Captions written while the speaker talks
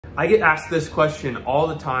I get asked this question all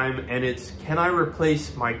the time, and it's, can I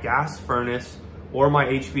replace my gas furnace or my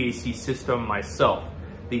HVAC system myself?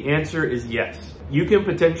 The answer is yes. You can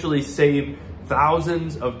potentially save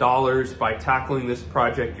thousands of dollars by tackling this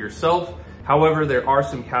project yourself. However, there are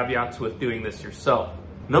some caveats with doing this yourself.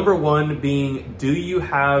 Number one being, do you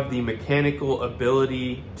have the mechanical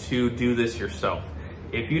ability to do this yourself?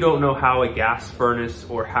 If you don't know how a gas furnace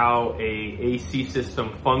or how a AC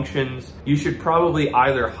system functions, you should probably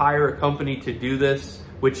either hire a company to do this,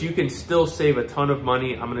 which you can still save a ton of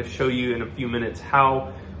money. I'm gonna show you in a few minutes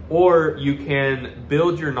how, or you can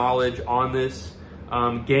build your knowledge on this,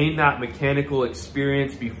 gain that mechanical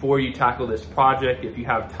experience before you tackle this project if you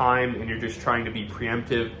have time and you're just trying to be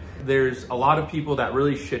preemptive. There's a lot of people that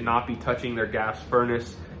really should not be touching their gas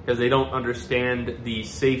furnace because they don't understand the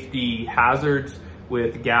safety hazards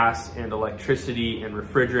with gas and electricity and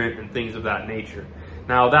refrigerant and things of that nature.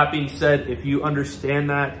 Now, that being said, if you understand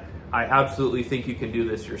that, I absolutely think you can do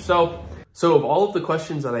this yourself. So of all of the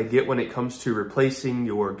questions that I get when it comes to replacing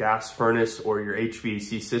your gas furnace or your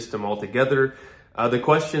HVAC system altogether, the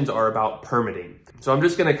questions are about permitting. So I'm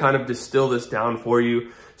just gonna kind of distill this down for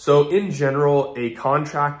you. So in general, a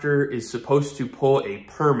contractor is supposed to pull a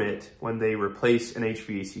permit when they replace an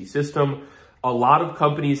HVAC system. A lot of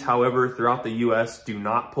companies, however, throughout the US do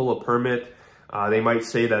not pull a permit. They might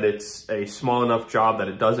say that it's a small enough job that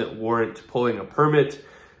it doesn't warrant pulling a permit.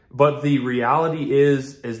 But the reality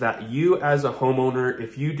is that you as a homeowner,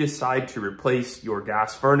 if you decide to replace your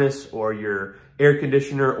gas furnace or your air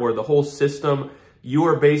conditioner or the whole system, you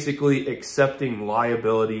are basically accepting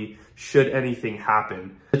liability should anything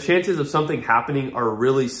happen. The chances of something happening are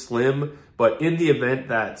really slim, but in the event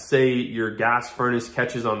that, say, your gas furnace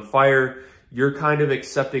catches on fire, you're kind of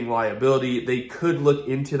accepting liability. They could look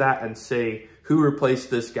into that and say, who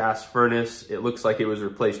replaced this gas furnace? It looks like it was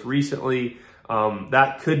replaced recently.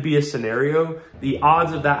 That could be a scenario. The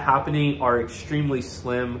odds of that happening are extremely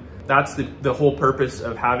slim. That's the whole purpose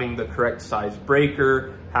of having the correct size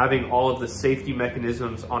breaker, having all of the safety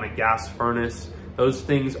mechanisms on a gas furnace. Those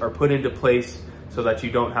things are put into place so that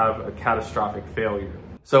you don't have a catastrophic failure.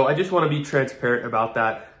 So I just want to be transparent about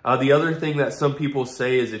that. The other thing that some people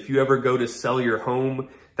say is if you ever go to sell your home,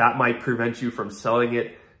 that might prevent you from selling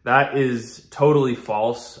it. That is totally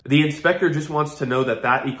false. The inspector just wants to know that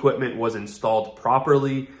that equipment was installed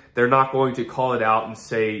properly. They're not going to call it out and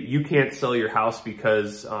say, you can't sell your house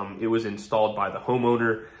because it was installed by the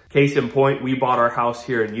homeowner. Case in point, we bought our house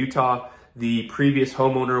here in Utah. The previous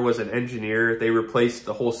homeowner was an engineer. They replaced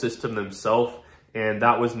the whole system themselves, and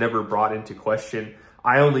that was never brought into question.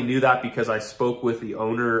 I only knew that because I spoke with the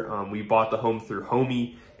owner. We bought the home through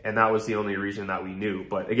Homey, and that was the only reason that we knew.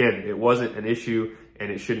 But again, it wasn't an issue,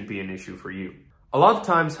 and it shouldn't be an issue for you. A lot of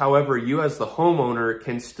times, however, you as the homeowner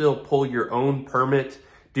can still pull your own permit,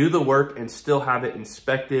 do the work, and still have it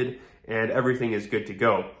inspected, and everything is good to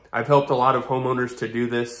go. I've helped a lot of homeowners to do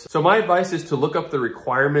this. So my advice is to look up the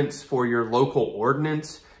requirements for your local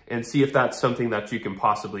ordinance and see if that's something that you can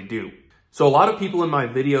possibly do. So a lot of people in my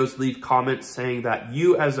videos leave comments saying that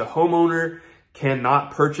you as a homeowner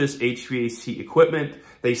cannot purchase HVAC equipment.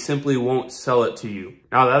 They simply won't sell it to you.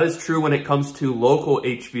 Now that is true when it comes to local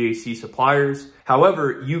HVAC suppliers.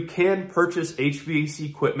 However, you can purchase HVAC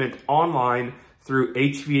equipment online through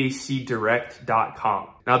HVACdirect.com.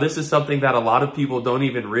 Now this is something that a lot of people don't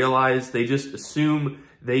even realize. They just assume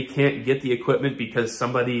they can't get the equipment because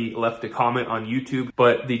somebody left a comment on YouTube.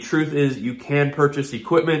 But the truth is you can purchase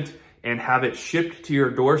equipment and have it shipped to your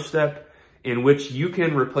doorstep, in which you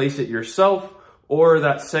can replace it yourself, or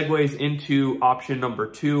that segues into option number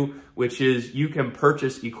 2, which is you can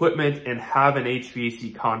purchase equipment and have an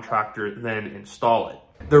HVAC contractor then install it.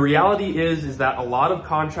 The reality is that a lot of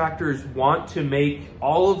contractors want to make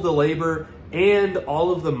all of the labor and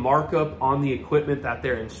all of the markup on the equipment that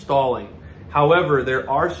they're installing. However, there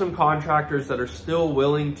are some contractors that are still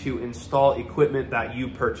willing to install equipment that you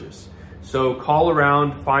purchase. So call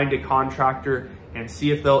around, find a contractor, and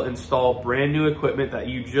see if they'll install brand new equipment that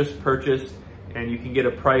you just purchased, and you can get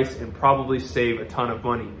a price and probably save a ton of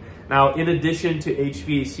money. Now, in addition to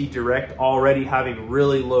HVAC Direct already having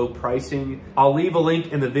really low pricing, I'll leave a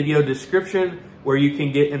link in the video description where you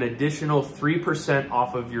can get an additional 3%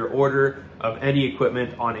 off of your order of any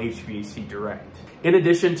equipment on HVAC Direct. In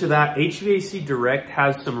addition to that, HVAC Direct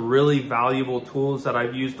has some really valuable tools that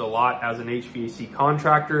I've used a lot as an HVAC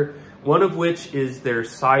contractor, one of which is their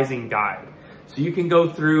sizing guide. So you can go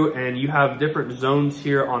through and you have different zones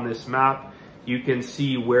here on this map. You can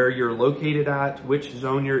see where you're located at, which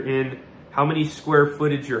zone you're in, how many square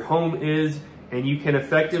footage your home is, and you can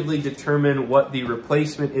effectively determine what the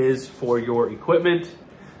replacement is for your equipment.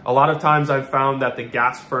 A lot of times I've found that the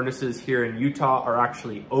gas furnaces here in Utah are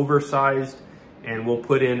actually oversized, and we'll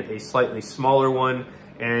put in a slightly smaller one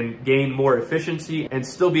and gain more efficiency and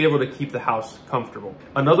still be able to keep the house comfortable.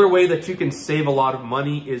 Another way that you can save a lot of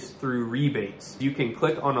money is through rebates. You can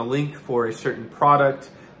click on a link for a certain product,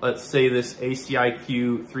 let's say this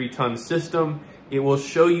ACIQ 3-ton system. It will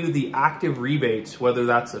show you the active rebates, whether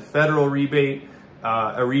that's a federal rebate,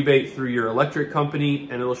 a rebate through your electric company,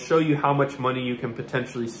 and it'll show you how much money you can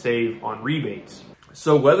potentially save on rebates.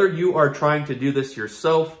 So whether you are trying to do this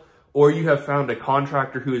yourself or you have found a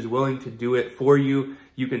contractor who is willing to do it for you,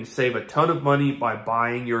 you can save a ton of money by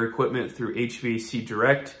buying your equipment through HVAC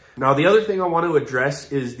Direct. Now, the other thing I want to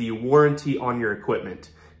address is the warranty on your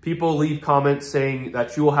equipment. People leave comments saying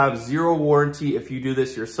that you will have 0 warranty if you do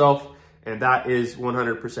this yourself, and that is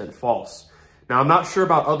 100% false. Now, I'm not sure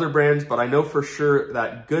about other brands, but I know for sure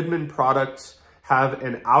that Goodman products have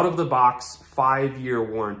an out-of-the-box 5-year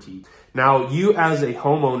warranty. Now, you as a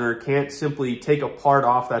homeowner can't simply take a part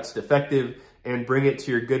off that's defective and bring it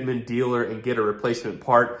to your Goodman dealer and get a replacement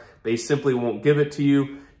part. They simply won't give it to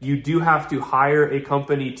you. You do have to hire a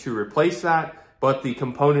company to replace that, but the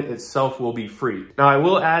component itself will be free. Now, I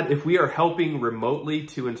will add, if we are helping remotely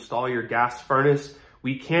to install your gas furnace,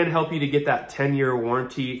 we can help you to get that 10-year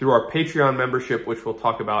warranty through our Patreon membership, which we'll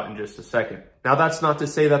talk about in just a second. Now, that's not to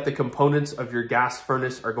say that the components of your gas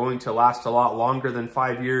furnace are going to last a lot longer than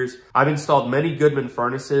 5 years. I've installed many Goodman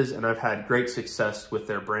furnaces and I've had great success with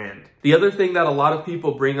their brand. The other thing that a lot of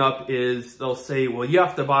people bring up is they'll say, well, you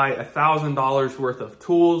have to buy $1,000 worth of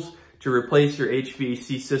tools to replace your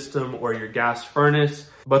HVAC system or your gas furnace.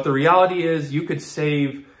 But the reality is you could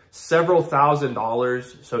save several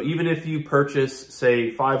 $1,000s. So even if you purchase,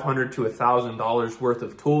 say, $500 to $1,000 worth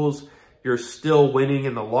of tools, you're still winning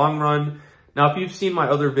in the long run. Now, if you've seen my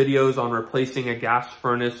other videos on replacing a gas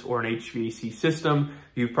furnace or an HVAC system,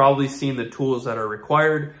 you've probably seen the tools that are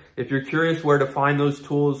required. If you're curious where to find those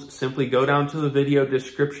tools, simply go down to the video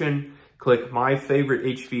description, click My Favorite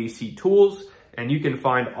HVAC Tools, and you can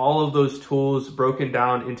find all of those tools broken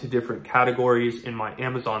down into different categories in my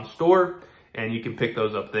Amazon store, and you can pick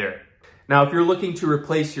those up there. Now, if you're looking to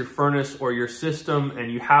replace your furnace or your system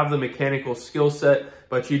and you have the mechanical skill set,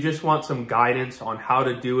 but you just want some guidance on how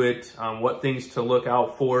to do it, what things to look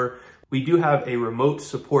out for, we do have a remote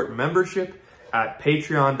support membership at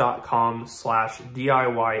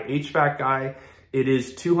patreon.com/DIY HVAC Guy. It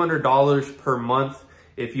is $200 per month.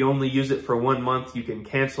 If you only use it for 1 month, you can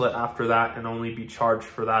cancel it after that and only be charged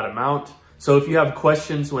for that amount. So if you have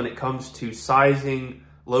questions when it comes to sizing,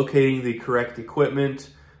 locating the correct equipment,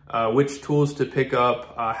 which tools to pick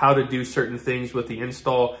up, how to do certain things with the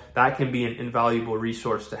install, that can be an invaluable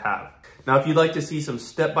resource to have. Now, if you'd like to see some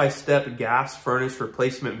step-by-step gas furnace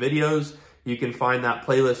replacement videos, you can find that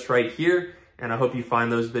playlist right here, and I hope you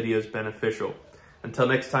find those videos beneficial. Until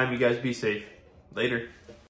next time, you guys be safe. Later.